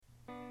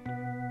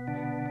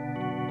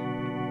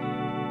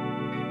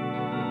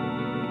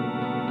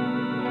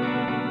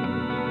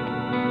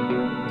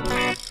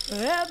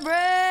Everything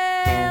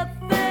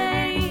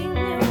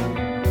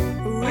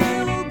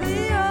will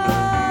be alright.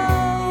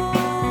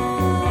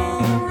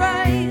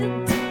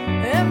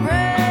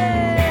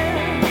 Everything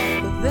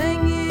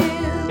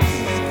is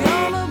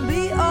gonna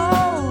be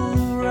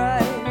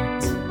alright.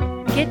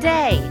 Good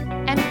day,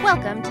 and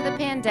welcome to the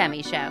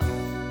Pandemic Show.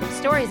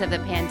 Stories of the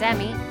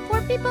pandemic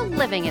for people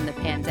living in the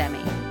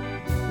pandemic.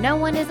 No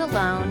one is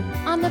alone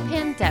on the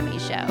Pandemic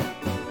Show.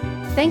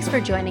 Thanks for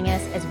joining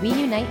us as we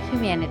unite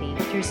humanity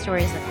through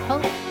stories of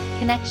hope,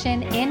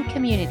 connection, and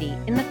community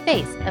in the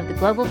face of the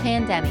global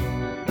pandemic.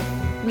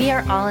 We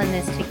are all in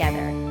this together,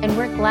 and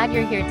we're glad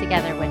you're here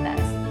together with us.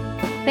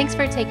 Thanks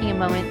for taking a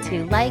moment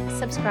to like,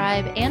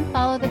 subscribe, and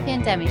follow the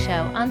Pandemic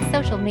Show on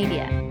social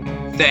media.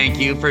 Thank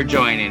you for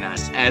joining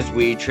us as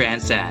we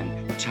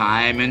transcend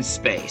time and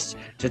space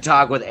to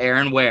talk with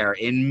Aaron Ware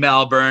in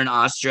Melbourne,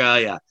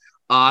 Australia.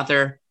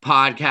 Author,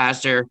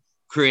 podcaster,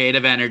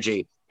 creative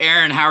energy.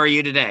 Aaron, how are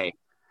you today?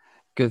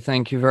 Good,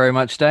 thank you very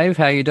much, Dave.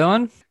 How you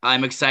doing?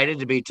 I'm excited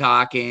to be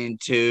talking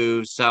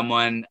to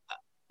someone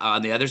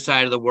on the other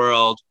side of the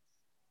world,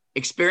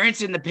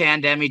 experiencing the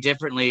pandemic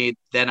differently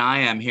than I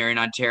am here in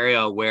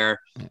Ontario, where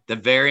the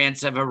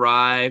variants have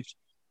arrived.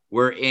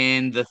 We're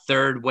in the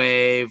third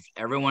wave.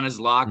 Everyone is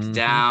locked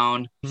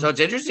down. So it's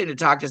interesting to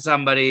talk to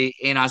somebody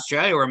in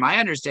Australia where my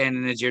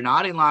understanding is you're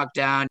not in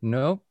lockdown.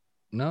 No.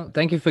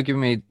 Thank you for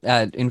giving me,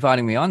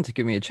 inviting me on to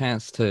give me a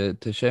chance to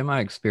share my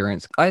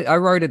experience. I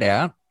wrote it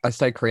out. I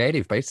stay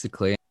creative,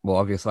 basically. Well,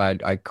 obviously,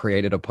 I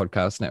created a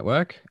podcast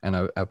network and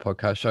a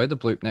podcast show, the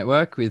Bloop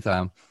Network, with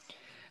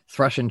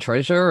Thrush and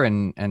Treasure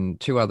and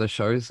two other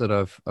shows that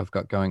I've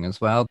got going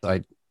as well.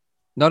 I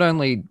not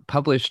only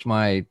published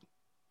my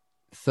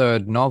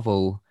third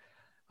novel,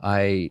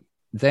 I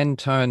then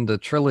turned the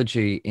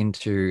trilogy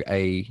into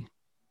a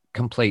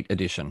complete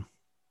edition.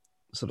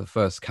 Sort of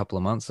first couple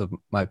of months of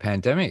my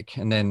pandemic,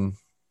 and then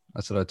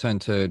I sort of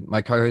turned to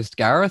my co-host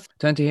Gareth,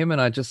 turned to him,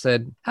 and I just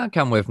said, "How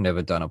come we've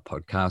never done a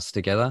podcast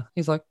together?"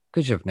 He's like,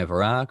 "Because you've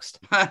never asked."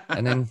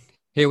 And then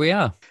here we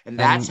are. And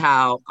that's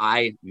how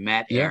I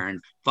met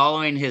Aaron,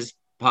 following his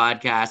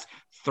podcast,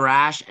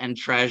 Thrash and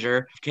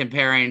Treasure,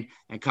 comparing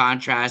and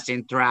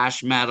contrasting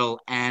thrash metal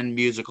and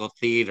musical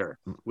theater.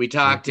 We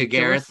talked to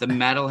Gareth, the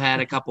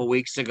metalhead, a couple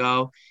weeks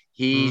ago.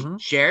 He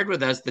shared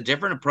with us the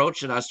different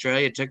approach that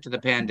Australia took to the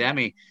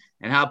pandemic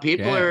and how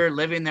people are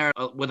living there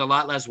with a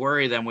lot less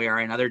worry than we are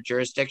in other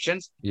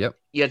jurisdictions. Yep.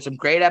 You had some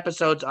great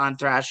episodes on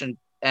Thrash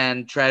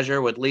and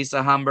Treasure with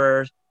Lisa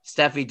Humber,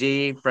 Steffi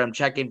D from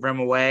Checking From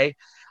Away.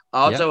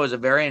 Also, it was a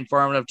very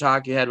informative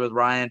talk you had with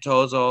Ryan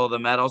Tozel, the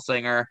metal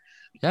singer.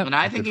 Yep. And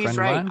I think he's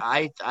right.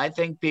 I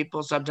think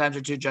people sometimes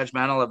are too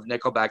judgmental of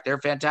Nickelback. They're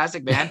a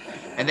fantastic band,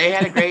 and they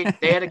had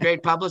a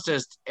great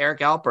publicist, Eric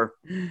Alper.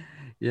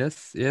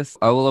 Yes.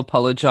 I will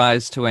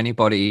apologize to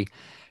anybody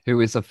who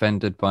is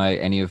offended by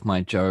any of my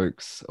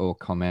jokes or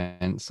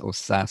comments or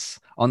sass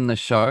on the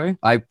show.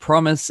 I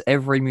promise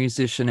every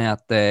musician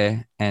out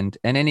there and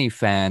any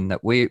fan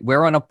that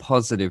we're on a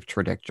positive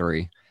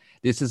trajectory.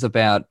 This is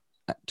about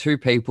two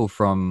people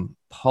from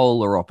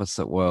polar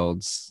opposite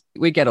worlds.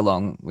 We get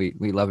along. We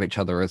love each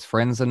other as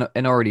friends and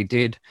already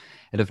did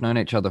and have known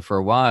each other for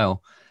a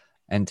while.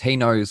 And he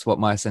knows what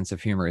my sense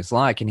of humor is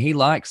like. And he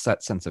likes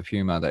that sense of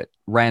humor that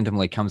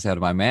randomly comes out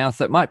of my mouth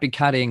that might be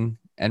cutting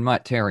and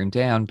might tear him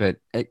down, but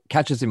it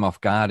catches him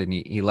off guard and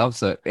he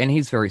loves it. And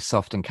he's very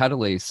soft and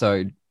cuddly.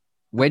 So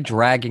we're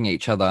dragging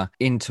each other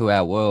into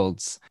our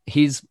worlds.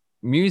 His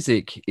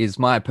music is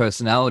my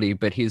personality,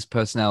 but his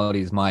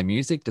personality is my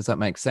music. Does that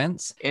make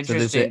sense?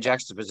 Interesting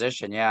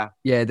juxtaposition, yeah.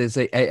 Yeah, there's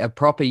a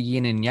proper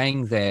yin and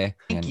yang there.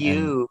 Thank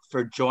you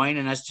for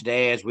joining us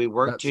today as we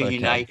work to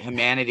unite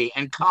humanity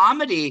and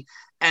comedy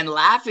and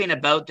laughing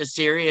about the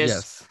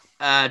serious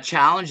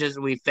challenges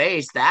we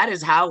face. That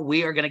is how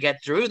we are going to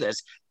get through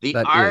this. The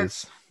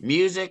arts,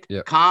 music,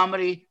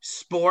 comedy,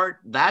 sport,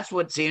 that's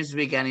what seems to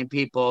be getting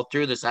people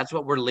through this. That's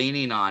what we're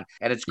leaning on.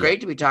 And it's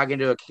great to be talking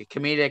to a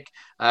comedic,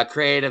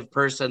 creative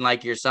person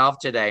like yourself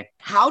today.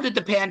 How did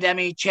the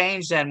pandemic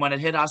change then when it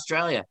hit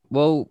Australia?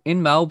 Well,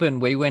 in Melbourne,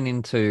 we went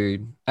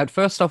into, at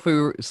first off, we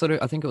were sort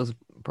of, I think it was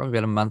probably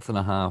about a month and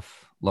a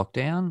half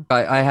lockdown.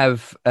 I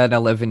have an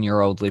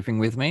 11-year-old living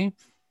with me.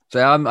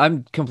 So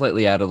I'm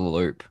completely out of the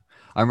loop.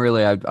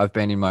 I've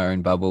been in my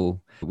own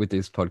bubble with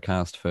this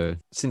podcast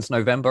since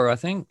November, I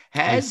think.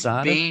 Has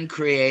being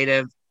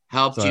creative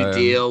helped you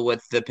deal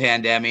with the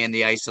pandemic and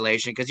the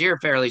isolation? Because you're a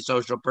fairly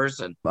social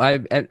person.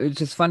 It's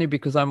just funny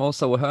because I'm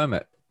also a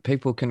hermit.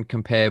 People can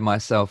compare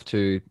myself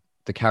to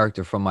the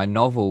character from my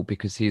novel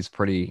because he's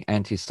pretty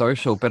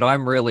antisocial, but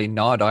I'm really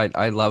not.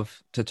 I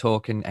love to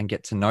talk and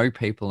get to know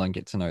people and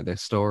get to know their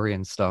story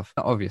and stuff.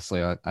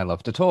 Obviously, I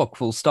love to talk,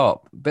 full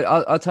stop. But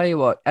I'll tell you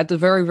what, at the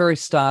very, very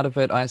start of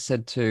it, I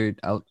said to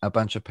a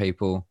bunch of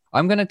people,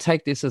 I'm going to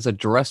take this as a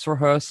dress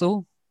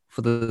rehearsal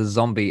for the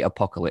zombie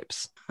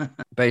apocalypse.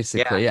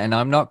 basically. And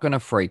I'm not going to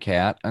freak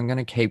out. I'm going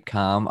to keep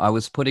calm. I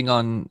was putting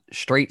on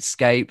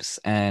streetscapes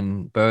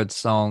and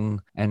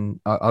birdsong, and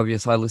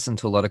obviously I listen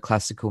to a lot of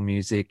classical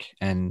music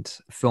and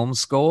film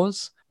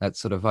scores. That's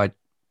sort of, I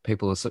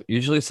People are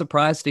usually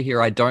surprised to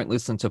hear I don't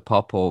listen to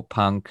pop or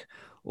punk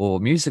or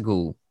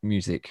musical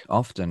music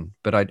often,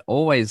 but I'm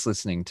always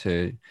listening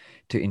to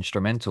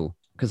instrumental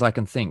because I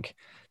can think.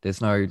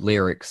 There's no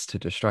lyrics to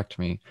distract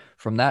me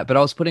from that. But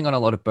I was putting on a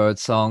lot of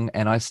birdsong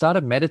and I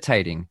started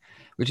meditating,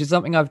 which is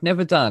something I've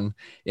never done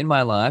in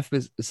my life.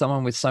 With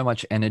someone with so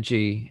much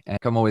energy, and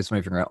I'm always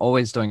moving around,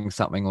 always doing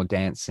something or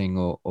dancing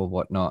or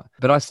whatnot.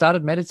 But I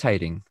started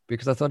meditating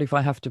because I thought if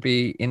I have to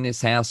be in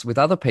this house with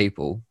other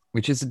people,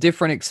 which is a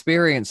different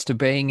experience to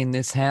being in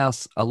this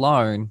house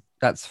alone,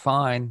 that's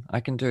fine.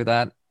 I can do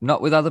that.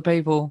 Not with other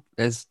people.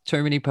 There's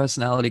too many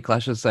personality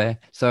clashes there.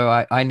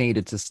 So I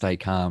needed to stay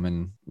calm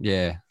and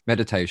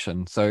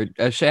meditation. So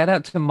a shout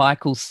out to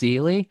Michael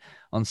Seeley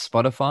on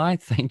Spotify.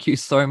 Thank you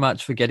so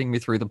much for getting me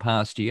through the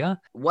past year.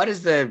 What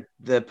is the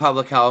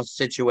public health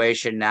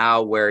situation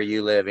now where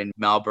you live in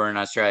Melbourne,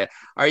 Australia?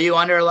 Are you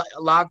under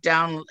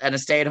lockdown and a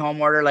stay-at-home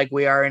order like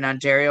we are in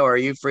Ontario, or are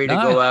you free to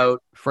go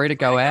out? Free to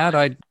go out.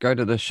 I'd go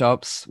to the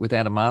shops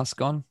without a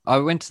mask on. I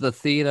went to the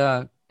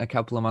theatre a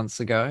couple of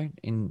months ago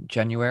in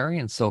January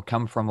and saw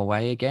Come From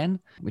Away again,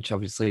 which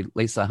obviously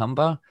Lisa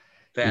Humber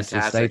is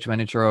the stage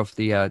manager of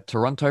the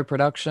Toronto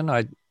production.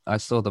 I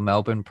saw the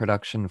Melbourne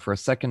production for a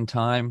second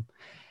time,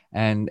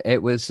 and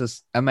it was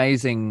just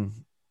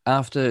amazing.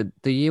 After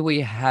the year we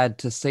had,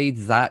 to see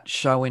that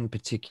show in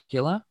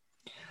particular,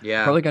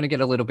 probably going to get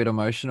a little bit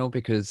emotional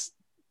because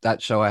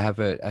that show I have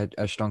a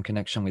strong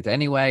connection with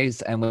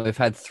anyways, and we've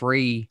had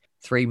three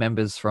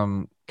members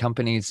from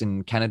companies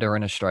in Canada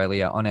and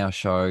Australia on our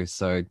show.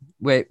 So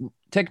we're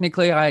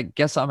technically, I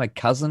guess I'm a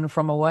cousin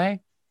from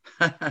away,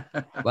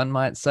 one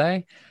might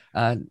say.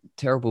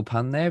 Terrible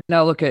pun there.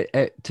 Now look,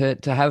 to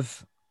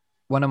have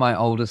one of my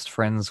oldest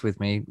friends with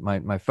me,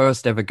 my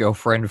first ever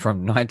girlfriend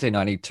from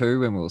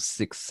 1992 when we were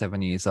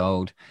 6-7 years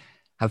old,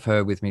 have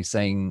her with me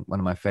seeing one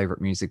of my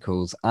favorite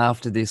musicals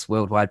after this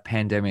worldwide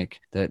pandemic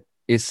that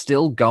is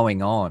still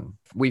going on.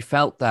 We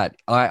felt that,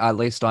 at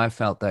least I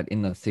felt that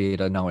in the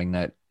theatre, knowing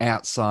that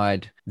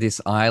outside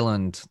this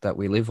island that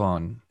we live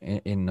on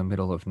in the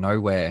middle of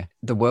nowhere,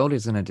 the world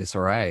is in a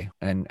disarray.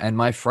 And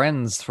my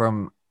friends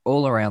from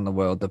all around the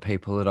world, the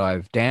people that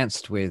I've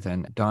danced with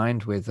and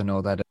dined with and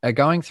all that, are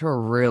going through a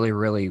really,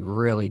 really,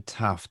 really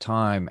tough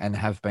time and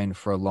have been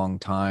for a long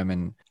time.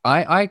 And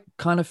I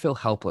kind of feel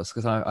helpless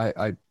because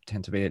I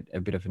tend to be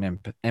a bit of an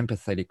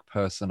empathetic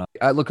person.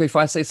 Look, if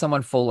I see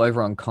someone fall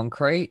over on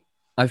concrete,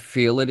 I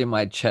feel it in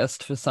my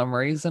chest for some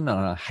reason, and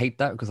I hate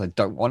that because I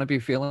don't want to be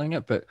feeling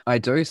it, but I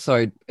do.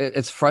 So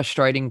it's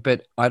frustrating,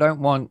 but I don't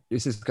want,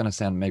 this is going to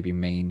sound maybe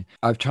mean.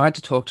 I've tried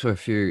to talk to a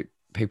few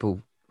people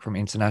from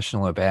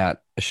international about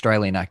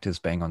Australian actors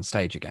being on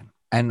stage again,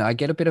 and I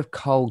get a bit of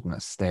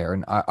coldness there.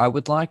 And I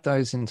would like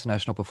those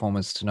international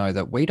performers to know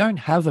that we don't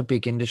have a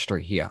big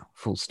industry here,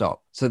 full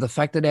stop. So the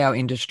fact that our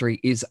industry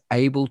is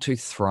able to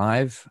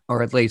thrive,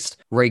 or at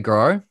least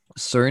regrow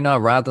sooner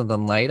rather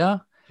than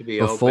later,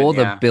 before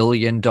the $1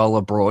 billion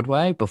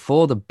Broadway,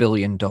 before the $1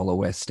 billion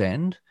West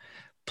End,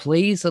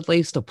 please at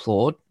least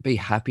applaud, be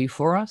happy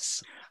for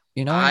us.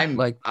 You know,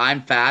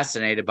 I'm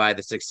fascinated by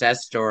the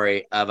success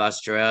story of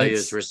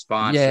Australia's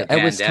response to the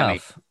pandemic. Was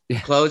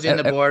tough. Closing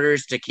the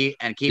borders to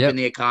keeping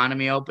the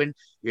economy open.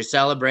 You're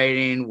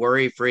celebrating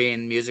worry-free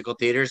in musical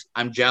theaters.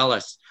 I'm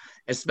jealous,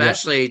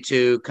 especially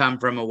to Come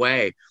From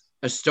Away,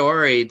 a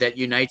story that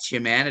unites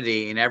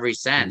humanity in every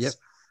sense.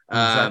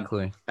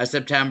 Exactly. A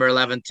September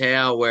 11th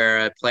tale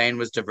where a plane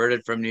was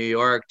diverted from New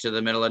York to the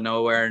middle of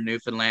nowhere in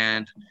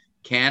Newfoundland,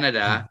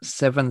 Canada.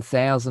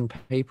 7,000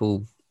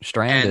 people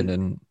stranded,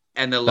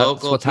 and the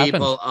local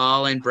people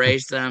all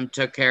embraced them,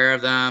 took care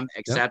of them,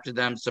 accepted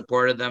them,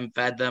 supported them,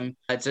 fed them.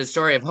 It's a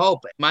story of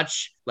hope,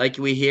 much like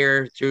we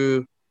hear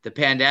through the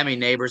pandemic,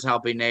 neighbors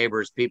helping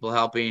neighbors, people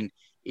helping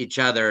each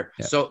other.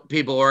 So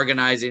people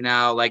organizing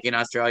now, like in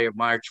Australia,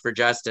 March for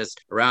Justice,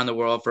 around the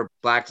world for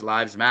Black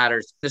Lives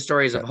Matter. The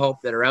stories of hope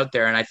that are out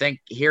there. And I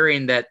think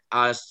hearing that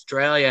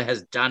Australia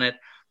has done it,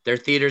 their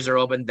theaters are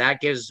open,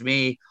 that gives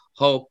me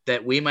hope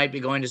that we might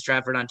be going to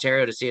Stratford,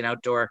 Ontario to see an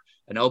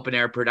open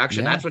air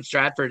production. That's what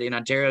Stratford in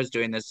Ontario is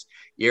doing this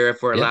year.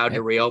 If we're allowed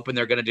to reopen,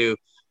 they're going to do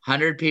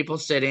 100 people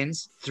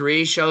sit-ins,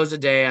 3 shows a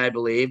day, I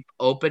believe,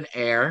 open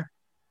air.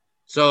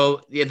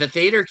 So the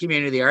theater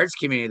community, the arts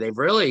community, they've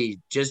really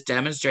just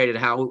demonstrated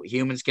how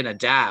humans can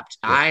adapt.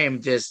 I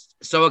am just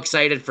so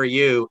excited for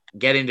you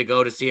getting to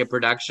go to see a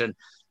production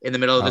in the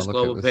middle of this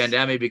global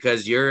pandemic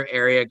because your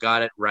area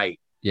got it right.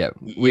 Yeah.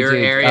 Your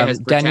area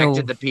has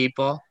protected the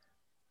people.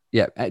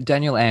 Yeah.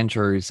 Daniel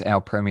Andrews,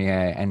 our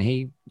premier, and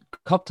he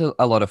copped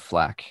a lot of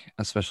flack,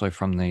 especially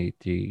from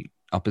the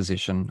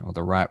opposition or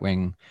the right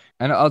wing.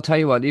 And I'll tell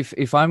you what,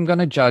 if I'm going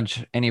to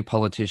judge any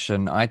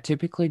politician, I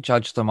typically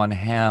judge them on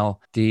how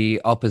the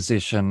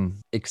opposition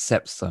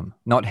accepts them,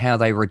 not how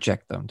they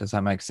reject them. Does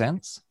that make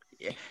sense?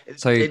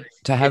 So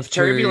it's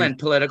turbulent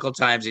political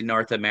times in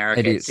North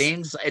America. It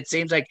seems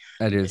like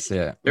it is.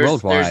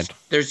 Worldwide.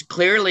 There's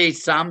clearly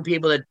some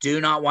people that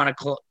do not want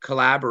to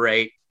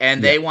collaborate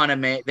and they want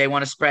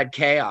to spread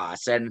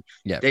chaos, and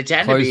they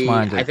tend to be,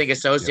 I think,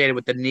 associated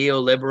with the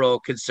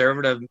neoliberal,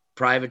 conservative,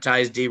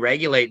 privatized,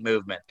 deregulate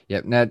movement.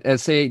 Yep. Now,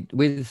 see,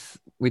 with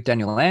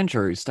Daniel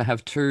Andrews, to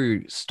have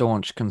two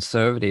staunch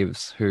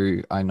conservatives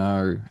who I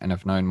know and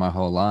have known my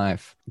whole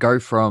life go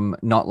from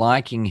not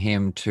liking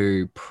him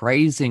to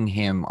praising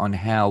him on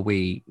how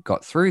we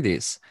got through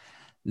this,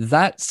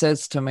 that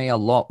says to me a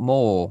lot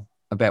more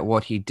about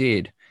what he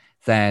did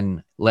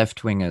than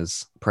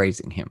left-wingers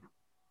praising him,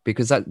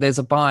 because there's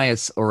a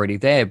bias already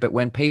there. But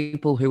when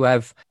people who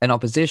have an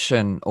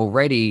opposition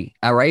already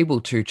are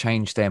able to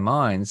change their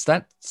minds,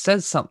 that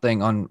says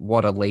something on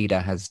what a leader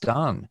has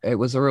done. It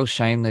was a real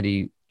shame that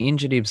he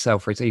injured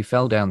himself. He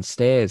fell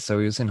downstairs, so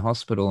he was in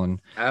hospital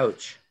and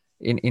ouch,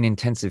 in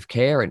intensive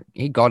care, and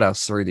he got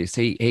us through this.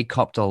 He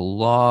copped a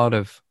lot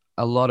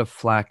of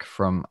flack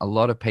from a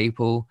lot of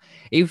people,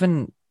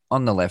 even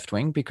on the left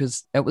wing,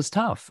 because it was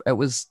tough. It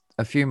was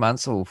a few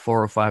months, or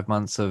 4 or 5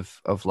 months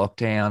of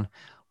lockdown.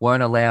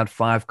 Weren't allowed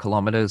 5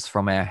 kilometers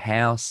from our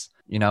house.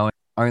 You know,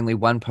 only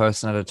one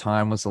person at a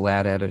time was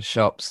allowed out of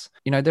shops.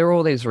 You know, there are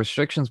all these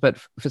restrictions, but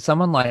for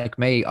someone like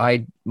me,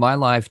 my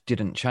life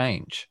didn't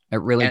change.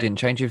 It really didn't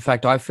change. In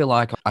fact, I feel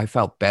like I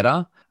felt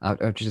better,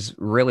 which is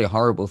really a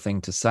horrible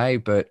thing to say,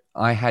 but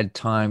I had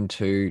time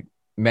to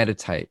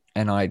meditate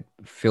and I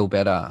feel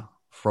better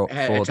for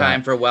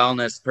time for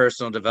wellness,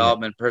 personal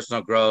development,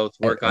 personal growth,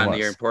 work on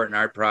your important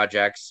art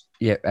projects.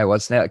 Yeah, it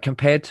was. Now,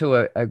 compared to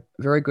a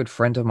very good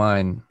friend of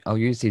mine, I'll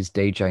use his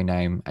DJ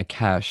name,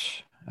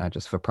 Akash,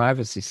 just for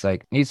privacy's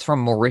sake. He's from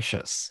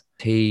Mauritius.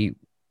 He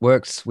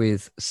works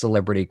with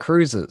Celebrity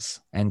Cruises,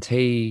 and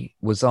he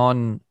was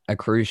on a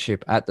cruise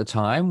ship at the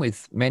time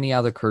with many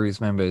other cruise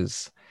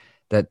members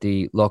that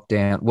the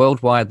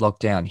worldwide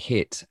lockdown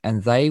hit,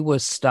 and they were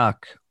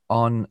stuck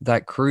on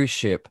that cruise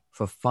ship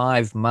for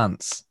 5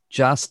 months.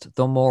 Just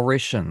the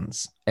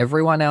Mauritians.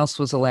 Everyone else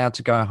was allowed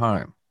to go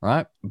home,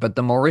 right? But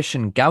the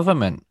Mauritian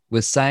government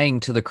was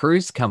saying to the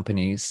cruise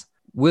companies,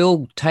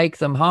 we'll take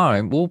them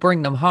home, we'll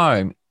bring them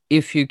home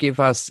if you give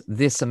us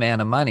this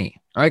amount of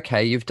money.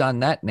 Okay, you've done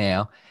that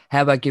now.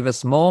 How about give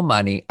us more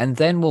money and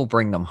then we'll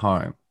bring them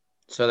home?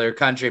 So their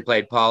country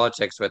played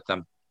politics with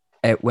them.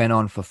 It went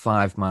on for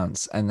 5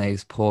 months and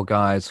these poor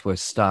guys were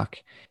stuck.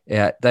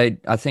 Yeah, they,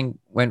 I think,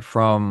 went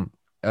from...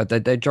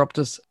 They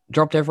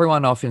dropped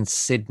everyone off in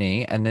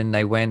Sydney, and then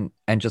they went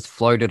and just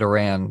floated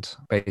around,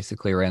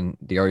 basically around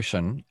the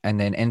ocean, and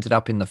then ended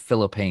up in the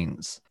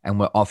Philippines and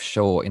were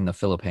offshore in the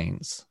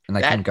Philippines, and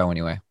they couldn't go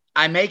anywhere.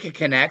 I make a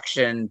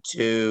connection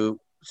to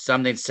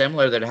something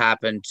similar that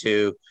happened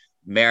to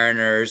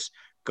mariners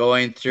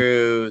going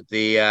through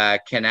the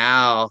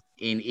canal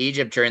in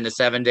Egypt during the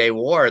 7-Day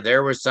War.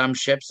 There were some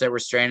ships that were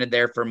stranded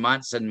there for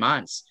months and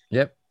months.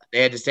 Yep.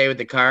 They had to stay with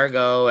the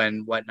cargo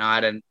and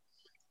whatnot, and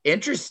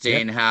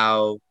interesting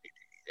how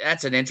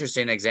that's an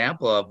interesting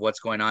example of what's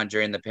going on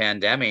during the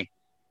pandemic.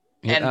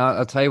 And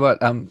I'll tell you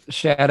what,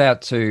 shout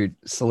out to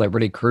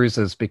Celebrity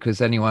Cruises, because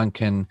anyone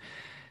can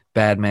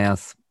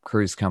badmouth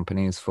cruise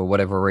companies for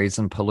whatever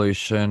reason,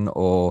 pollution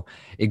or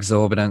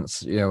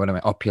exorbitance, you know what I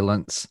mean,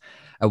 opulence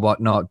and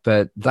whatnot,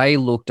 but they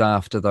looked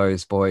after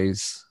those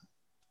boys.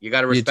 You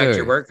got to respect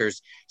your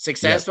workers.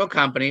 Successful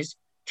companies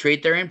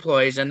treat their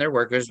employees and their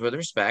workers with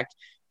respect,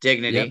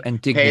 dignity,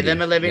 and pay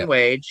them a living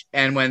wage,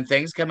 and when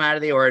things come out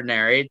of the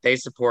ordinary, they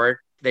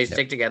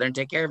stick together and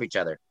take care of each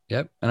other.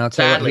 Yep. And I'll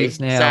tell you,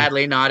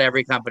 sadly, not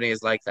every company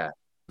is like that.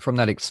 From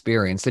that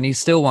experience, and he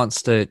still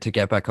wants to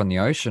get back on the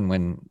ocean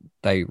when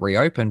they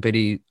reopen, but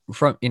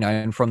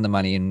from the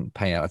money and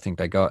payout I think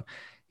they got,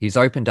 he's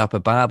opened up a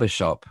barber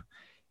shop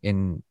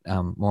in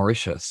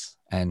Mauritius,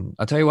 and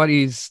I'll tell you what,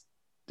 he's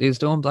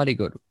doing bloody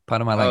good.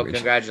 Pardon my language.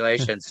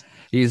 Congratulations.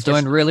 He's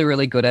doing really,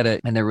 really good at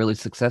it, and they're really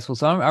successful.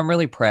 So I'm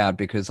really proud,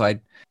 because I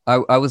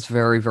was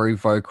very, very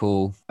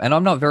vocal, and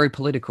I'm not very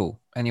political.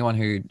 Anyone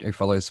who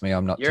follows me,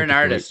 I'm not. You're an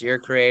artist. You're a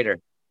creator.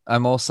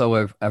 I'm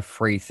also a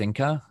free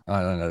thinker.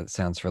 I don't know, it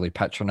sounds really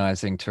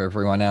patronizing to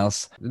everyone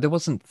else. There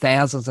wasn't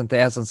thousands and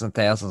thousands and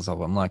thousands of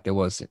them like there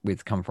was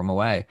with Come From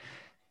Away.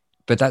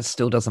 But that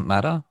still doesn't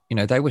matter. You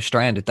know, they were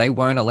stranded. They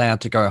weren't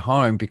allowed to go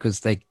home because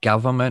their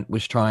government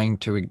was trying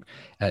to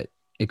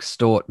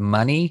extort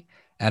money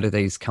out of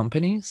these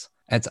companies.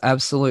 It's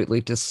absolutely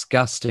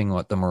disgusting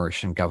what the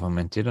Mauritian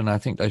government did, and I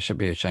think they should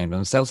be ashamed of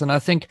themselves. And I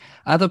think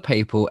other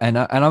people, and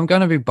I'm going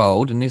to be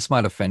bold, and this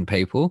might offend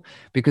people,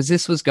 because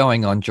this was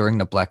going on during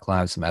the Black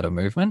Lives Matter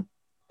movement.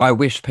 I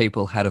wish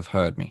people had have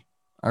heard me.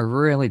 I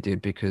really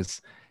did, because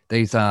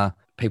these are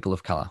people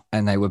of color,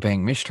 and they were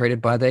being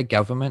mistreated by their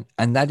government,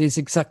 and that is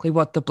exactly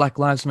what the Black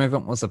Lives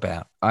Movement was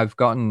about. I've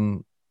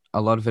gotten a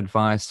lot of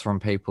advice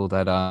from people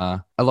that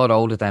are a lot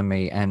older than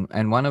me,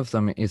 and one of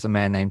them is a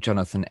man named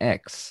Jonathan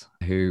X,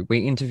 who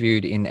we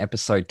interviewed in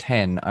episode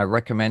 10. I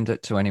recommend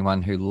it to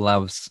anyone who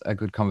loves a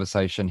good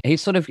conversation.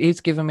 He's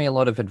given me a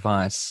lot of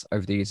advice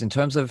over the years in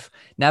terms of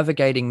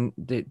navigating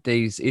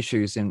these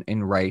issues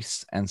in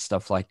race and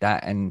stuff like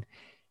that. And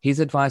his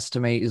advice to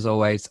me is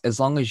always,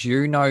 as long as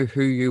you know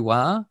who you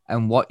are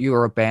and what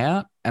you're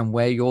about and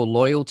where your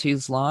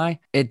loyalties lie,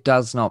 it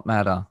does not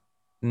matter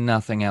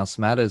nothing else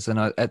matters.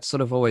 And it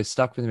sort of always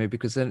stuck with me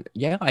because then,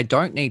 I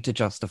don't need to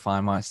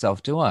justify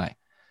myself, do I?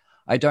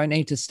 I don't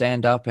need to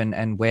stand up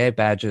and wear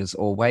badges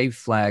or wave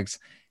flags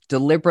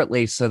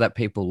deliberately so that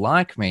people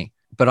like me.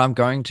 But I'm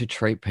going to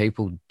treat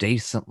people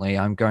decently.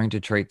 I'm going to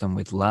treat them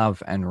with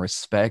love and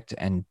respect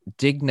and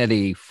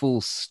dignity,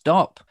 full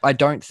stop. I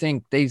don't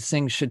think these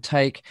things should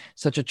take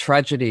such a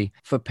tragedy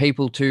for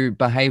people to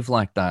behave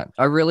like that.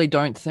 I really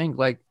don't think,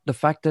 like, the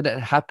fact that it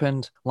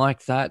happened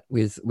like that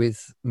with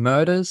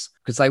murders,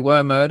 because they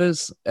were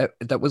murders,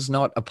 that was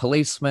not a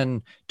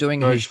policeman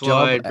doing George his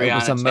Floyd, job. It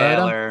was a Breonna murder.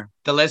 Taylor.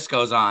 The list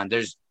goes on.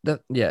 There's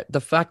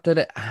the fact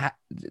that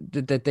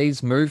that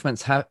these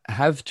movements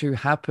have to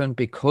happen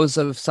because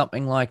of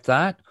something like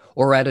that,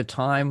 or at a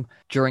time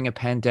during a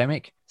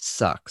pandemic,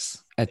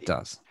 sucks. It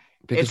does.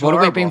 Because it's what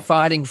horrible. have we been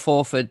fighting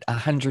for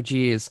 100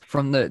 years,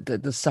 from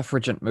the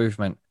suffragette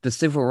movement, the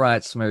civil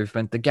rights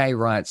movement, the gay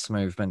rights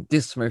movement,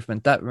 this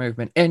movement, that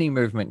movement, any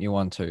movement you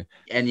want to.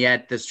 And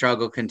yet the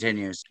struggle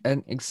continues.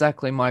 And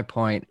exactly my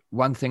point.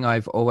 One thing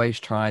I've always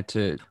tried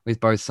to,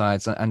 with both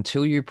sides,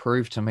 until you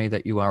prove to me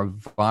that you are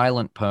a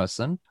violent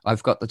person,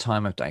 I've got the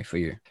time of day for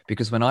you.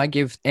 Because when I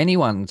give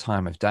anyone the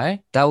time of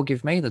day, they'll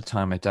give me the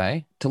time of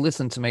day to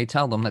listen to me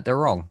tell them that they're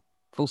wrong.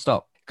 Full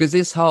stop. Because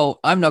this whole,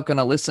 I'm not going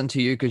to listen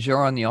to you because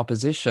you're on the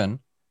opposition,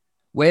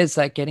 where's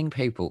that getting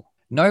people?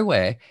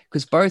 Nowhere,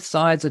 because both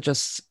sides are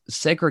just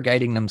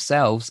segregating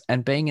themselves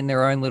and being in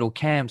their own little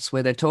camps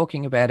where they're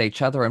talking about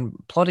each other and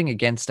plotting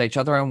against each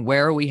other. And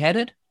where are we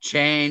headed?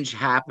 Change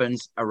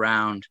happens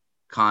around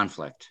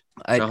conflict.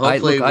 I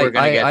hopefully we're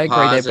going to get I agree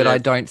positive. there, but I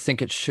don't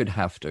think it should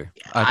have to.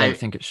 I don't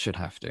think it should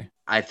have to.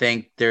 I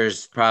think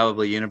there's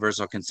probably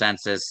universal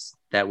consensus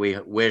that we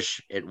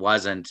wish it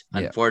wasn't.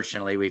 Yeah.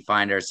 Unfortunately, we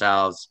find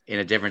ourselves in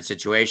a different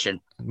situation.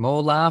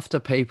 More laughter,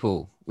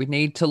 people. We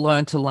need to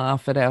learn to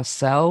laugh at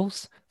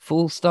ourselves.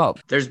 Full stop.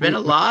 There's been a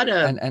lot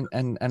of...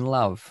 And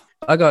love.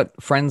 I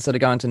got friends that are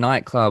going to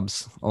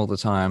nightclubs all the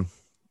time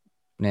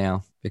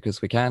now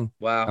because we can.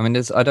 Wow. I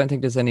mean, I don't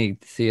think there's any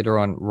theatre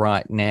on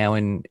right now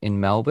in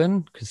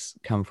Melbourne because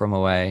Come From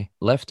Away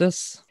left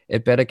us.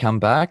 It better come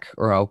back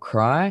or I'll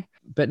cry.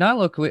 But no,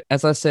 look,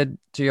 as I said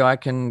to you, I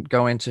can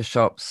go into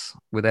shops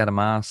without a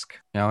mask.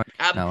 No,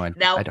 I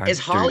don't. As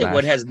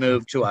Hollywood has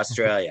moved to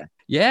Australia.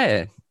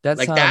 Yeah,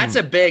 that's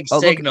a big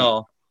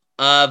signal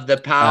of the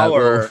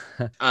power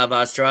of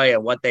Australia,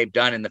 what they've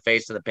done in the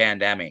face of the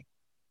pandemic.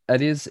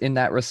 It is in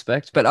that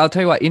respect. But I'll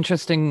tell you what,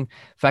 interesting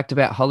fact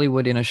about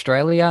Hollywood in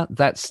Australia,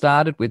 that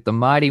started with the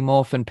Mighty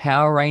Morphin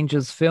Power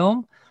Rangers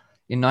film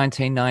in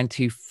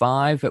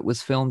 1995. It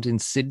was filmed in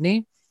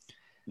Sydney.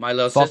 My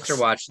little sister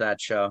watched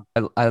that show.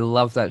 I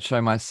love that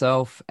show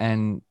myself.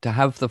 And to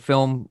have the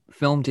film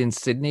filmed in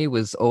Sydney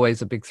was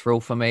always a big thrill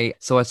for me.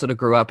 So I sort of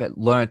grew up and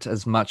learnt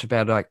as much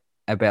about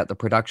the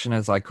production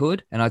as I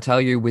could. And I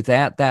tell you,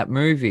 without that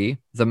movie,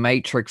 The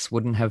Matrix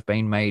wouldn't have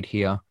been made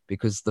here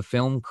because the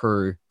film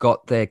crew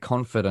got their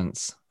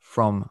confidence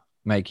from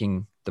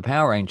making the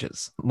Power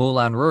Rangers.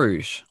 Moulin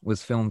Rouge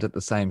was filmed at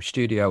the same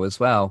studio as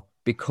well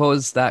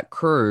because that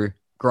crew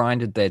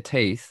ground their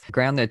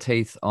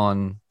teeth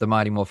on the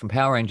Mighty Morphin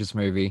Power Rangers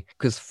movie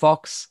because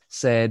Fox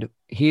said,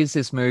 here's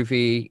this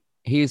movie,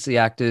 here's the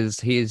actors,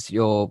 here's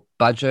your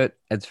budget,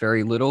 it's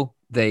very little,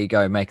 there you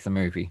go, make the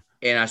movie.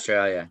 In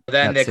Australia.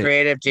 Then the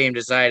creative team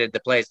decided the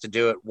place to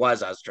do it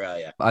was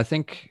Australia. I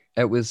think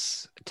it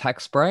was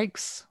tax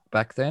breaks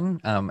back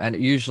then, and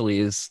it usually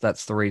is,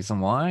 that's the reason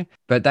why.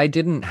 But they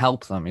didn't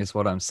help them, is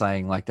what I'm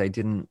saying. Like, they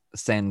didn't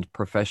send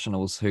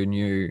professionals who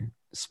knew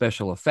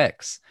special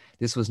effects.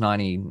 This was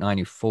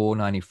 94,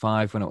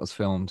 95 when it was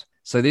filmed.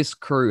 So this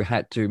crew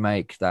had to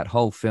make that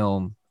whole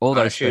film, all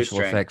those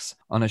special effects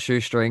on a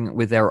shoestring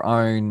with their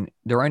own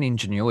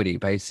ingenuity,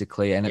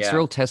 basically. And it's a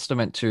real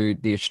testament to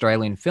the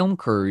Australian film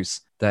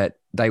crews that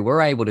they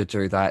were able to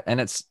do that. And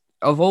it's,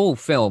 of all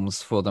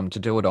films, for them to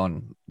do it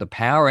on the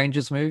Power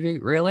Rangers movie,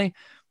 really.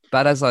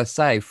 But as I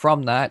say,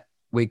 from that,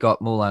 we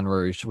got Moulin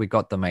Rouge, we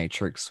got The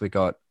Matrix, we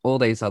got all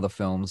these other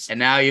films. And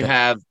now you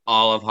have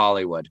all of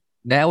Hollywood.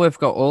 Now we've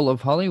got all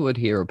of Hollywood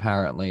here,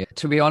 apparently.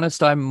 To be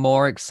honest, I'm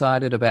more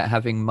excited about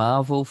having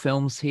Marvel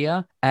films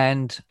here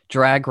and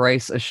Drag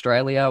Race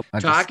Australia.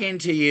 Talking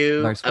to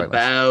you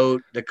about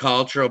the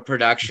cultural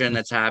production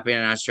that's happening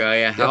in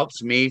Australia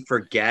helps me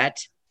forget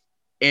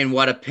in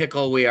what a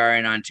pickle we are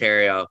in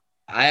Ontario.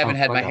 I haven't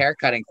had my hair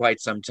cut in quite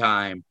some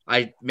time.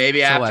 After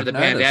the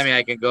pandemic,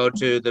 I can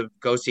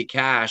go see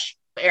Cash.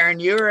 Aaron,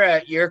 you're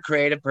a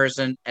creative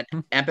person, an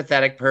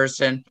empathetic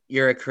person.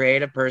 You're a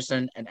creative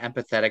person, an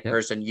empathetic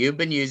person. You've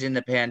been using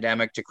the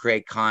pandemic to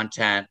create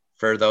content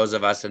for those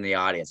of us in the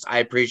audience. I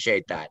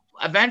appreciate that.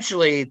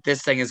 Eventually,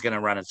 this thing is going to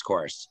run its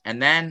course,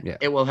 and then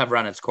it will have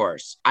run its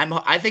course.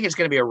 I think it's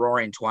going to be a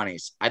roaring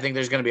 20s. I think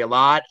there's going to be a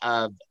lot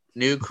of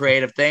new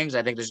creative things.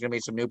 I think there's going to be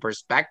some new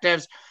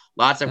perspectives,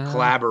 lots of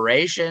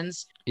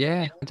collaborations.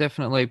 Yeah,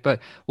 definitely.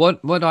 But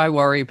what I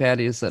worry about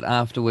is that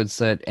afterwards,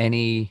 that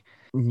any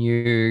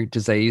new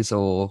disease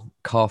or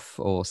cough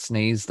or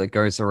sneeze that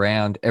goes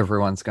around,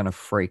 everyone's going to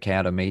freak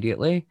out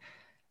immediately.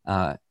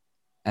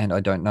 And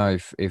I don't know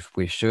if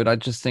we should. I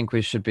just think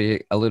we should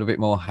be a little bit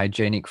more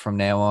hygienic from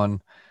now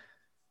on,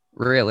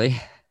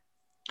 really,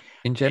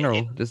 in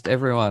general, just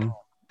everyone.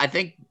 I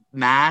think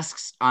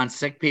masks on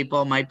sick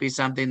people might be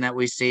something that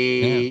we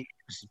see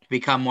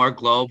become more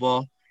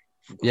global,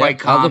 quite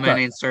common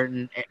in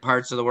certain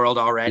parts of the world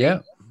already. Yeah.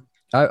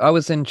 I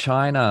was in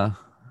China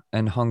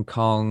and Hong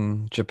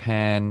Kong,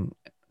 Japan,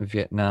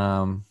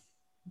 Vietnam,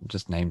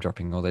 just name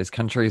dropping all these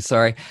countries.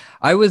 Sorry.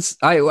 I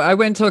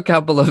went to a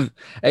couple of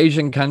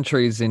Asian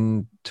countries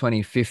in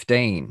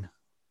 2015,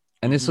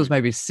 and this was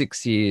maybe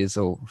 6 years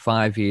or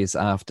 5 years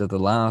after the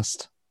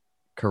last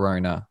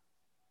corona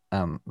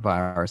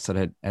virus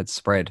that had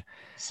spread.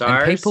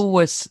 SARS? And people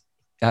were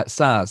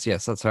SARS,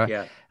 yes, that's right.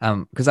 Yeah.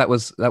 Because that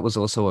was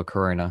also a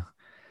corona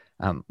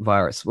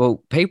virus.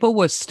 Well, people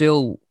were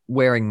still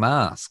wearing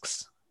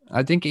masks.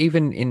 I think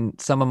even in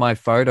some of my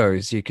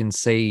photos, you can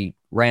see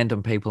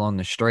random people on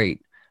the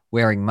street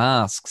wearing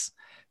masks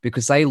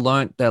because they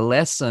learnt their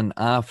lesson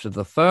after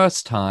the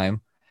first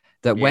time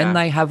that when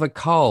they have a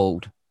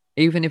cold,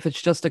 even if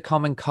it's just a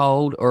common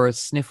cold or a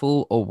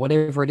sniffle or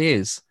whatever it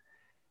is,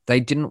 they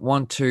didn't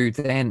want to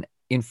then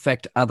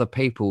infect other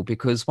people,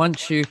 because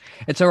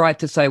it's all right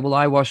to say, well,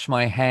 I wash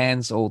my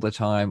hands all the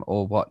time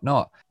or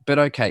whatnot. But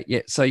okay,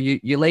 yeah. So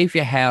you leave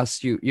your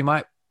house, you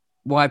might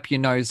wipe your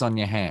nose on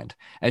your hand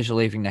as you're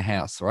leaving the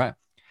house, right?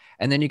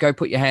 And then you go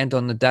put your hand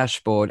on the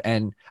dashboard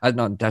and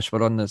not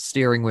dashboard, on the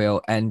steering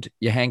wheel, and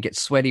your hand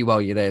gets sweaty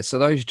while you're there. So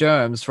those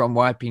germs from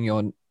wiping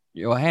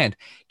your hand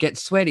get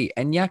sweaty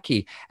and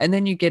yucky. And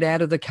then you get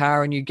out of the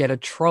car and you get a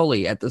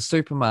trolley at the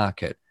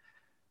supermarket,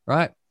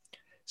 right?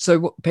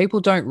 So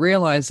people don't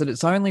realize that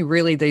it's only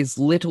really these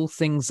little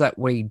things that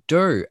we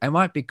do. I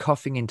might be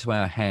coughing into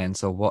our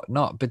hands or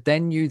whatnot, but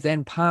then you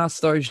then pass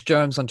those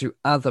germs onto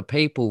other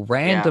people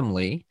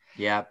randomly.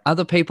 Yeah.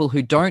 Other people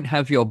who don't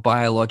have your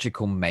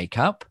biological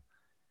makeup.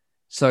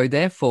 So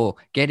therefore,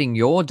 getting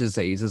your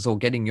diseases or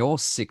getting your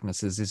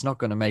sicknesses is not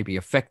going to maybe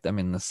affect them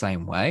in the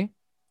same way.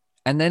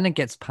 And then it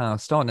gets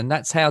passed on. And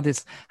that's how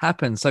this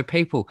happens. So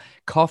people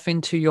cough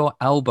into your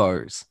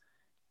elbows.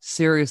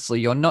 Seriously,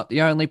 you're not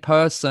the only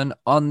person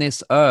on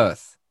this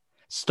earth.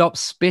 Stop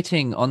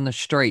spitting on the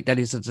street. That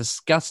is a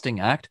disgusting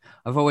act.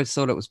 I've always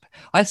thought it was.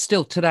 I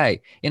still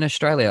today in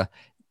Australia,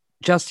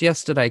 just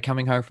yesterday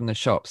coming home from the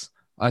shops,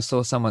 I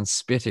saw someone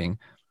spitting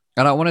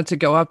and I wanted to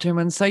go up to him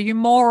and say, you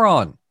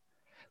moron.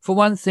 For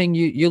one thing,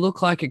 you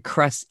look like a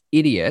crass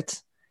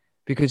idiot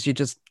because you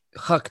just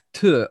huck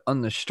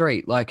on the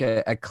street like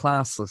a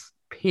classless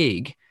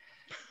pig.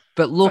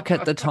 But look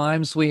at the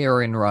times we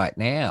are in right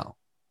now.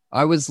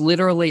 I was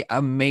literally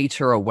a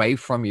meter away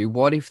from you.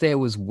 What if there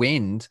was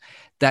wind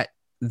that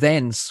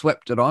then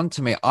swept it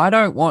onto me? I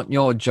don't want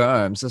your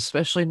germs,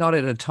 especially not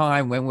at a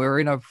time when we're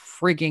in a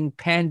frigging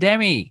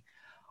pandemic.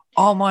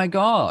 Oh my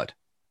God.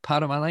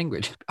 Part of my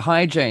language.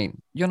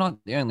 Hygiene. You're not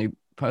the only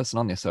person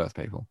on this earth,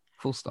 people.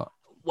 Full stop.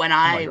 When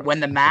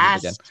the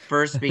masks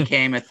first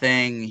became a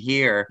thing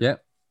here,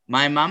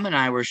 my mom and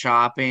I were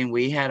shopping.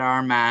 We had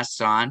our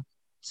masks on.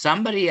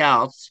 Somebody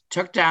else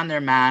took down their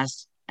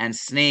mask and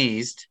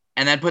sneezed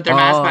and then put their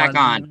mask back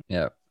on.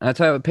 Yeah. I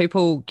tell you,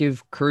 people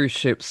give cruise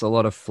ships a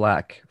lot of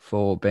flack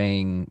for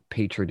being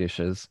petri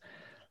dishes,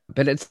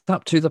 but it's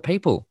up to the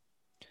people.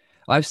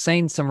 I've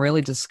seen some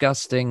really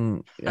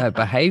disgusting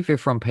behavior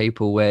from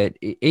people where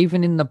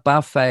even in the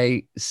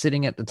buffet,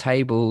 sitting at the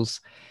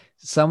tables,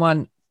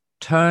 someone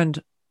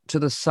turned to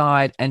the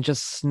side and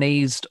just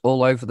sneezed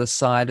all over the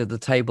side of the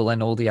table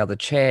and all the other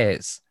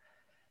chairs.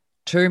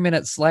 2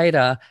 minutes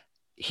later,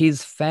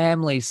 his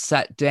family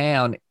sat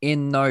down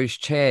in those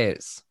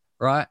chairs,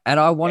 right? And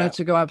I wanted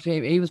to go up to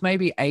him. He was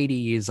maybe 80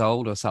 years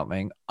old or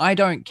something. I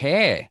don't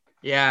care.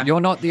 Yeah.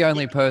 You're not the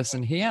only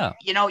person here.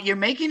 You know, you're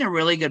making a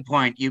really good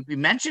point. You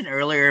mentioned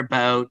earlier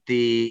about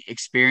the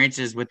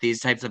experiences with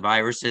these types of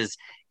viruses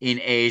in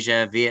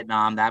Asia,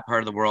 Vietnam, that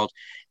part of the world.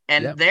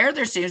 And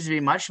there seems to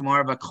be much more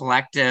of a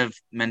collective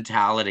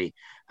mentality,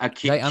 a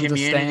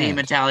community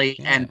mentality.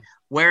 Yeah. And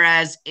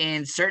whereas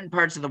in certain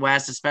parts of the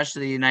West,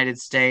 especially the United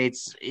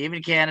States,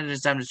 even Canada to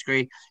some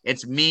degree,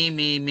 it's me,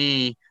 me,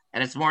 me.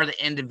 And it's more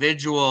the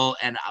individual,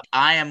 and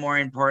I am more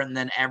important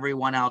than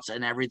everyone else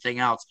and everything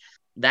else.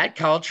 That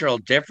cultural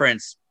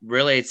difference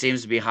really, it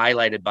seems to be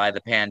highlighted by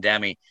the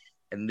pandemic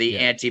and the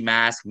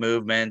anti-mask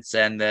movements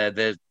and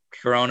the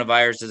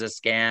coronavirus is a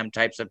scam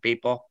types of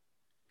people.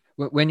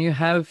 When you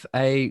have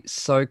a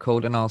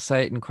so-called, and I'll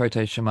say it in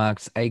quotation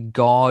marks, a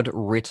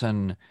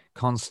God-written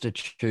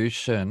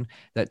constitution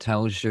that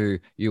tells you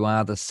you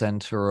are the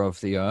center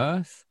of the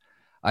earth,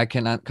 I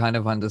can kind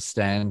of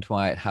understand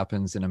why it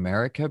happens in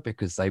America,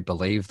 because they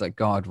believe that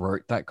God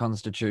wrote that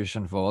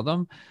constitution for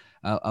them.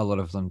 A lot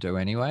of them do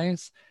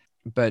anyways.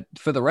 But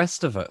for the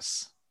rest of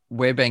us,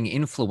 we're being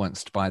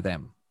influenced by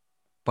them,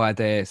 by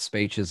their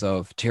speeches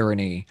of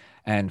tyranny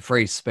and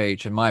free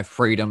speech, and my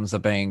freedoms are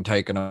being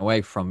taken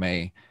away from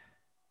me.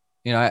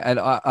 You know, and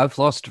I've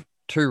lost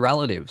 2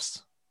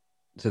 relatives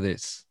to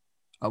this,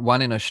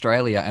 one in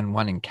Australia and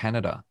one in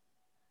Canada.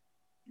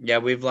 Yeah,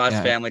 we've lost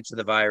family to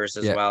the virus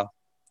as well.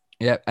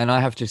 Yeah, and I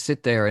have to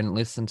sit there and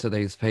listen to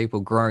these people,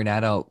 grown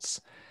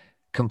adults,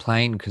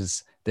 complain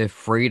because their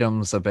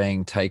freedoms are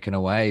being taken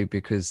away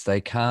because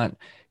they can't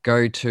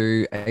go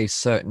to a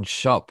certain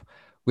shop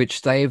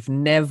which they've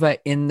never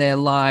in their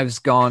lives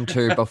gone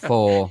to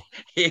before.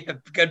 Yeah,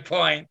 good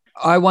point.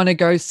 I want to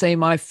go see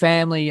my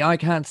family. I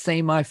can't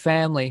see my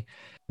family.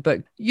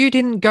 But you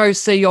didn't go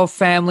see your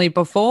family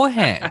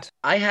beforehand.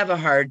 I have a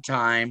hard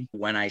time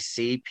when I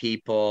see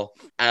people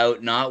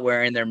out not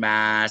wearing their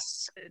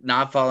masks,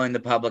 not following the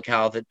public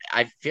health.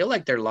 I feel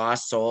like they're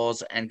lost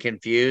souls and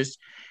confused.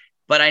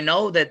 But I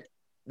know that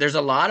there's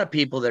a lot of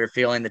people that are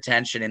feeling the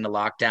tension in the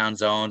lockdown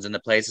zones and the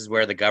places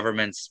where the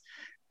governments,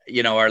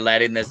 are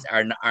letting this,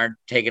 aren't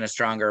taking a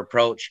stronger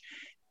approach.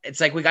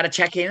 It's like we got to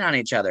check in on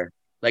each other.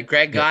 Like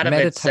Greg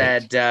Godovitz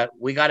said,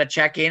 we got to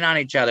check in on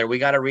each other. We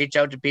got to reach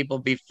out to people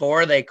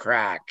before they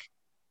crack.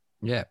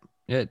 Yeah.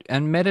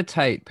 And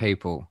meditate,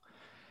 people.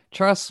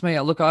 Trust me.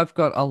 Look, I've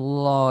got a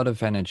lot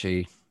of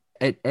energy.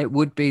 It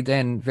would be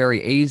then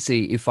very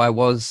easy if I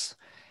was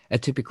a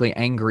typically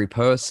angry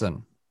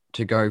person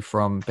to go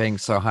from being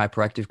so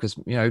hyperactive because,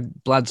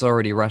 blood's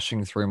already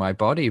rushing through my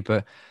body.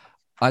 But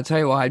I tell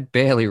you what, I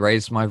barely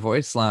raised my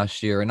voice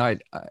last year, and I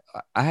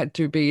had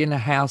to be in a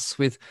house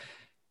with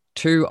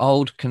 2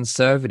 old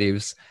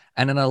conservatives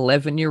and an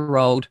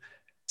 11-year-old.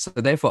 So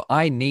therefore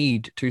I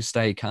need to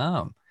stay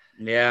calm.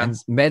 Yeah. And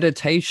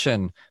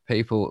meditation,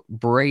 people,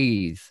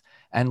 breathe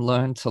and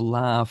learn to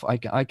laugh.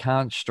 I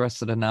can't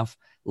stress it enough.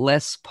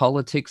 Less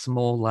politics,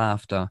 more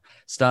laughter.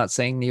 Start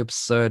seeing the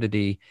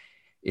absurdity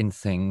in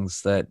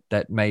things that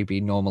may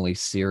be normally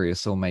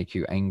serious or make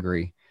you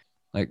angry.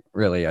 Like,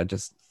 really,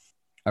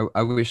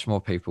 I wish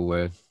more people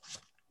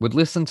would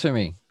listen to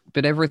me.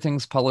 But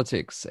everything's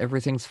politics,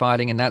 everything's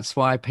fighting, and that's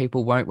why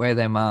people won't wear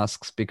their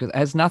masks, because it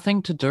has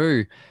nothing to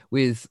do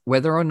with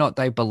whether or not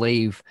they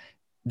believe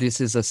this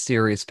is a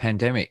serious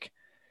pandemic.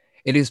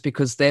 It is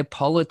because their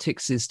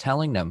politics is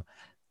telling them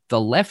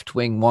the left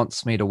wing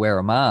wants me to wear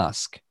a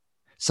mask,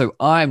 so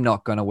I'm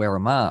not going to wear a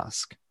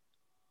mask.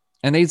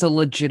 And these are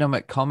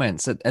legitimate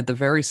comments. At the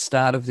very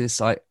start of this,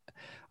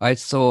 I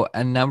saw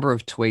a number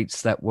of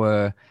tweets that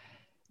were,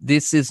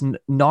 this is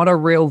not a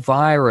real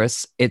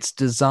virus. It's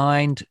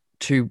designed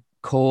to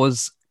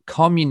cause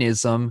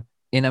communism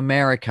in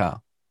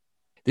America.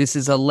 This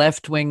is a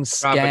left-wing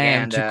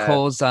scam to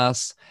cause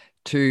us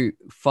to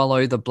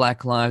follow the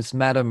Black Lives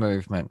Matter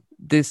movement.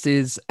 This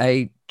is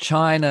a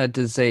China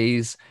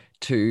disease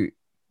to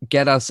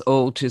get us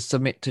all to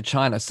submit to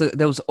China. So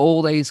there was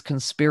all these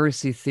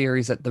conspiracy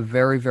theories at the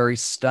very, very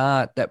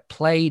start that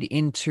played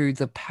into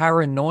the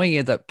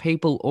paranoia that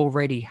people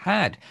already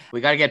had. We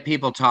got to get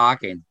people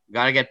talking. We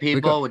got to get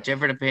people with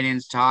different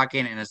opinions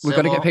talking in a civil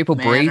We've got to get people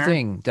manner.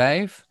 breathing,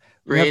 Dave.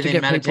 We have to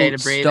get people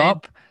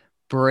stop,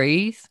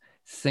 breathe,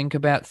 think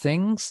about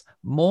things,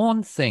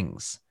 mourn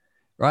things,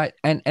 right?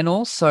 And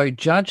also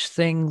judge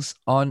things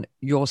on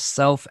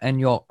yourself and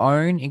your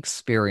own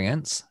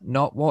experience,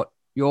 not what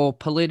your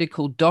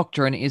political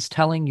doctrine is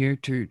telling you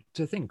to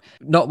think,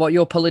 not what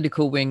your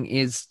political wing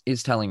is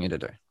telling you to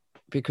do,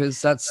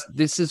 because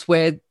this is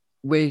where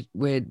we're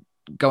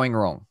going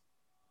wrong.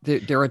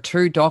 There are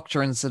 2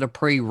 doctrines that are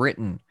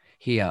pre-written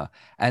here,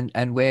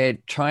 and we're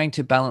trying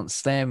to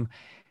balance them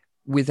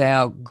with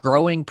our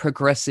growing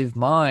progressive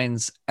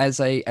minds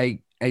as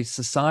a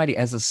society,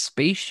 as a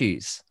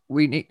species.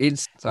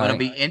 It'll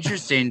be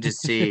interesting to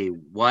see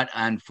what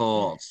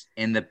unfolds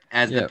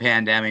as the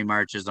pandemic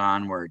marches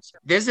onwards.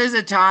 This is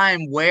a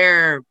time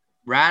where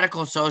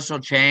radical social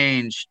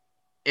change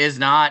is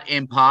not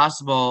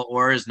impossible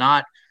or is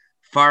not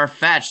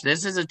far-fetched.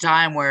 This is a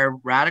time where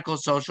radical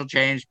social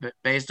change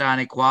based on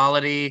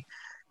equality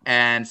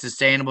and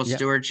sustainable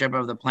stewardship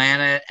of the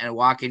planet and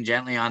walking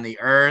gently on the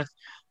earth.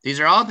 These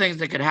are all things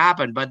that could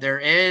happen, but there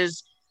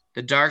is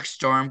the dark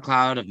storm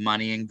cloud of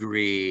money and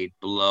greed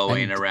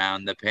blowing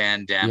around the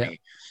pandemic,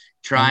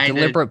 trying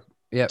to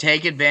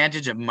take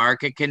advantage of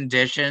market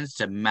conditions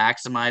to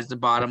maximize the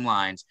bottom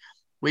lines.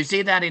 We've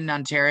seen that in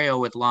Ontario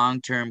with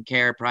long-term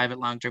care, private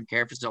long-term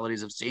care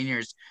facilities of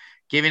seniors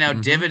giving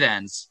out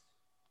dividends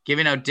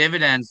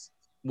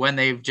when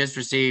they've just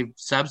received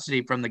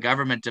subsidy from the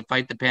government to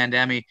fight the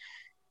pandemic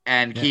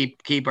and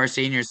keep our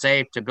seniors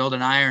safe, to build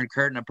an iron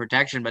curtain of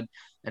protection, but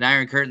an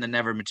iron curtain that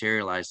never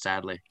materialized,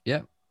 sadly.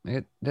 Yeah.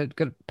 They've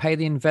got to pay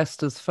the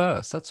investors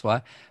first. That's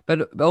why.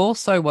 But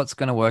also what's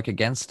going to work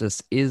against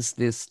us is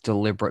this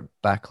deliberate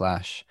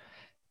backlash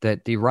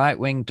that the right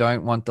wing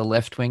don't want the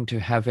left wing to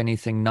have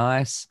anything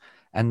nice,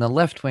 and the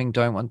left wing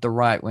don't want the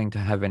right wing to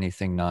have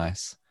anything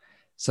nice.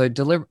 So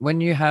when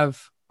you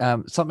have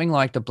something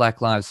like the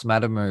Black Lives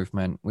Matter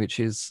movement, which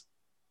is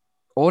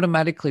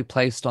automatically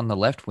placed on the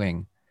left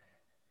wing,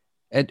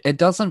 it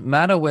doesn't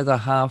matter whether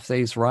half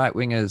these right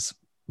wingers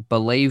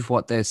believe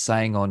what they're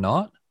saying or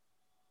not.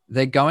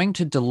 They're going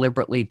to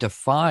deliberately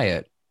defy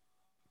it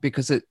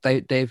because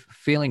they're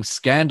feeling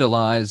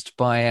scandalized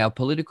by our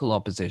political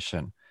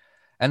opposition.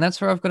 And that's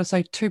where I've got to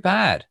say, too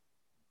bad.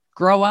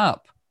 Grow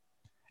up.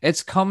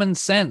 It's common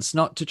sense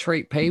not to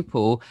treat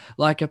people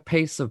like a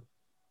piece of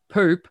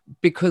poop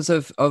because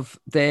of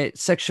their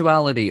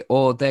sexuality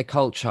or their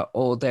culture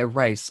or their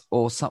race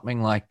or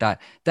something like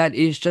that. That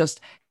is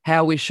just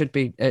how we should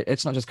be.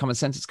 It's not just common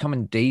sense, it's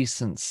common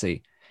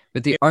decency.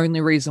 But the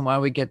only reason why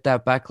we get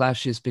that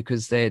backlash is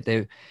because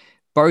they're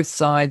both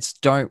sides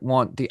don't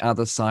want the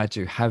other side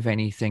to have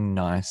anything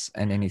nice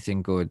and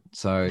anything good.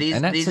 So,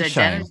 and that's a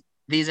shame.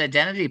 These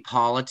identity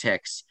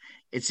politics,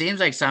 it seems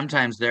like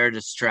sometimes they're a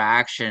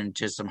distraction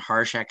to some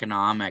harsh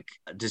economic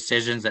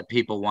decisions that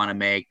people want to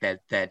make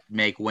that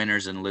make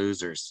winners and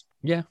losers.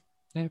 Yeah,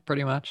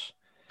 pretty much.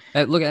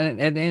 Look, at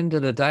the end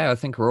of the day, I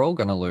think we're all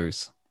going to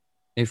lose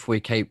if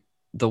we keep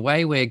the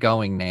way we're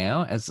going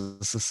now as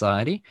a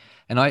society.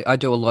 And I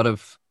do a lot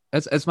of,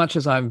 as much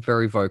as I'm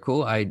very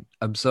vocal, I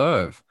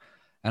observe.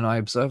 And I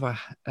observe a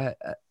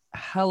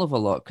hell of a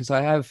lot because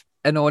I have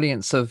an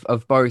audience of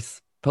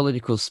both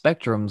political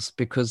spectrums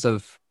because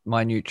of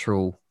my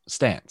neutral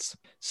stance.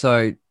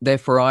 So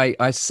therefore,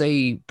 I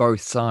see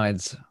both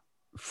sides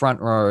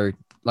front row,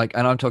 like,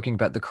 and I'm talking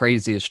about the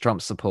craziest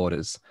Trump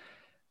supporters,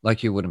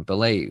 like you wouldn't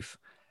believe.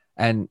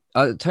 And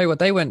I'll tell you what,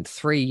 they went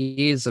 3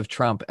 years of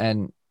Trump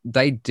and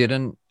they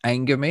didn't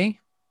anger me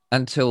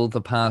until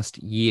the past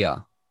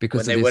year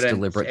because of this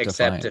deliberate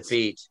defiance.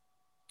 Defeat.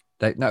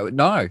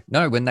 No,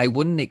 when they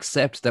wouldn't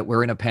accept that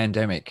we're in a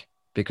pandemic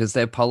because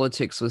their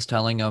politics was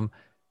telling them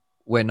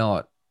we're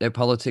not. Their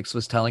politics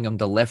was telling them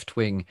the left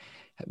wing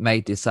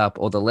made this up,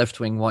 or the left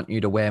wing want you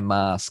to wear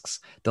masks.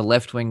 The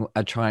left wing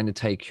are trying to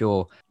take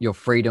your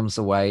freedoms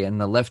away,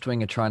 and the left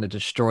wing are trying to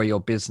destroy your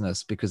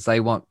business because they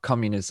want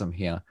communism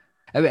here.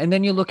 And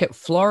then you look at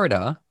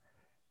Florida,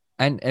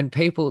 and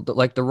people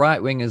like the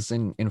right wingers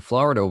in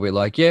Florida will be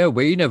like, yeah,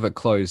 we never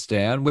closed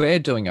down. We're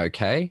doing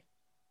okay.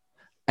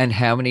 And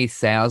how many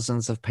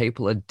thousands of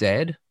people are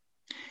dead?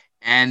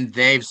 And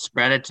they've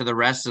spread it to the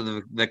rest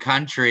of the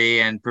country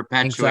and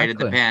perpetuated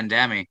the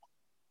pandemic.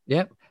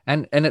 Yep.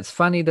 And it's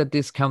funny that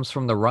this comes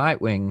from the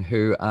right wing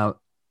who are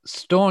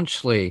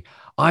staunchly,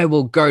 I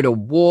will go to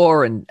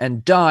war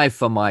and die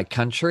for my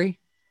country.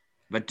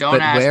 But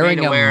don't ask me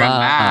to wear a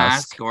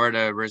mask or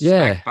to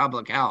respect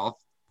public health.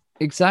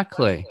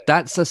 Exactly.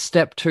 That's a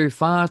step too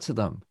far to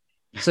them.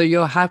 So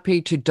you're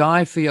happy to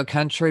die for your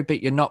country,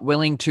 but you're not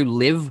willing to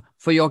live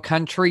for your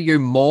country, you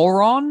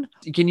moron?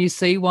 Can you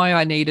see why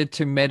I needed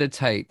to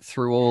meditate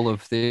through all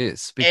of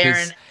this? Because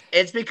Aaron,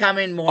 it's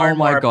becoming more and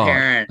more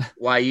apparent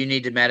why you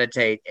need to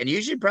meditate. And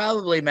you should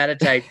probably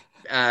meditate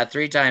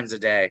 3 times a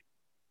day.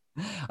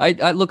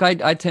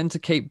 I tend to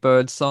keep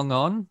birdsong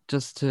on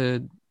just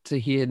to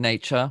hear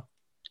nature.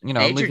 You know,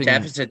 nature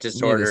deficit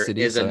disorder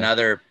is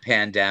another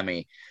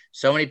pandemic.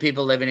 So many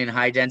people living in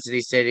high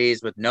density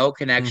cities with no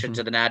connection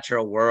to the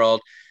natural world.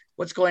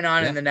 What's going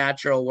on in the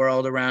natural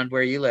world around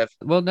where you live?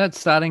 Well, that's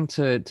starting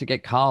to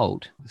get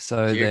cold.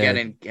 So you're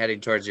heading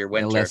towards your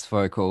winter. Less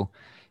vocal,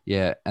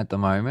 at the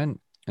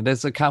moment. And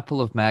there's a couple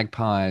of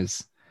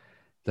magpies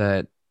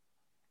that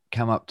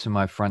come up to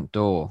my front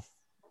door.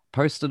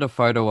 Posted a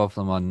photo of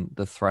them on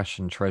the Thrush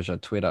and Treasure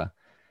Twitter.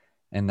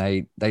 And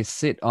they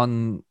sit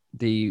on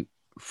the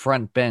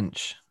front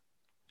bench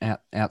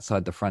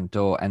outside the front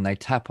door and they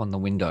tap on the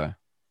window.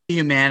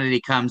 Humanity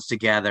comes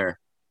together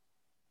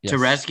to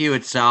rescue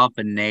itself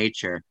and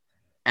nature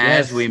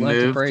as we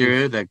move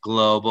through the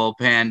global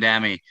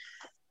pandemic.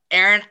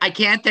 Aaron, I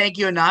can't thank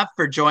you enough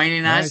for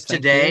joining us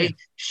today,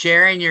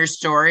 sharing your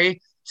stories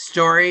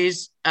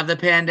of the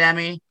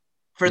pandemic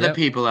for the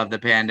people of the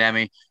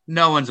pandemic.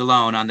 No one's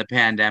alone on the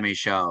Pandemic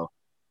Show.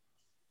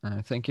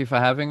 Thank you for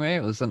having me.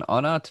 It was an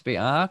honor to be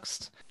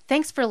asked.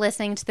 Thanks for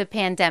listening to the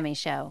Pandemic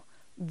Show.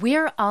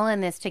 We're all in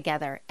this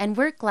together, and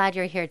we're glad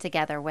you're here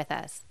together with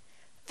us.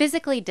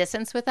 Physically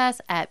distance with us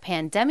at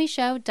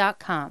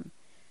pandemicshow.com.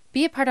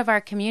 Be a part of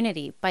our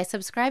community by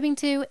subscribing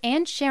to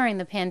and sharing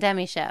the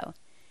Pandemic Show.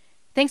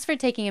 Thanks for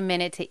taking a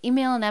minute to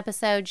email an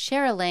episode,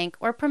 share a link,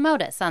 or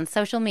promote us on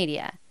social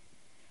media.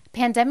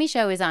 Pandemic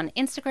Show is on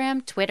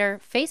Instagram, Twitter,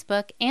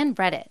 Facebook, and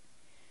Reddit.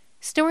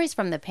 Stories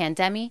from the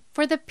pandemic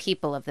for the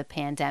people of the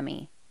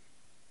pandemic.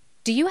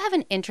 Do you have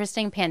an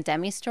interesting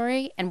pandemic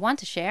story and want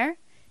to share?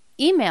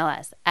 Email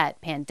us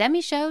at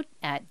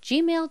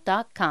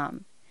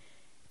pandemicshow@gmail.com.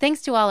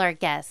 Thanks to all our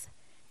guests.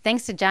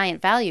 Thanks to Giant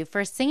Value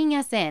for singing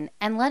us in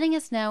and letting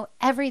us know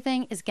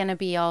everything is going to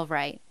be all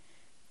right.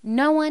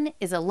 No one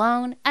is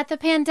alone at the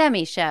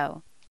Pandemic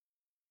Show.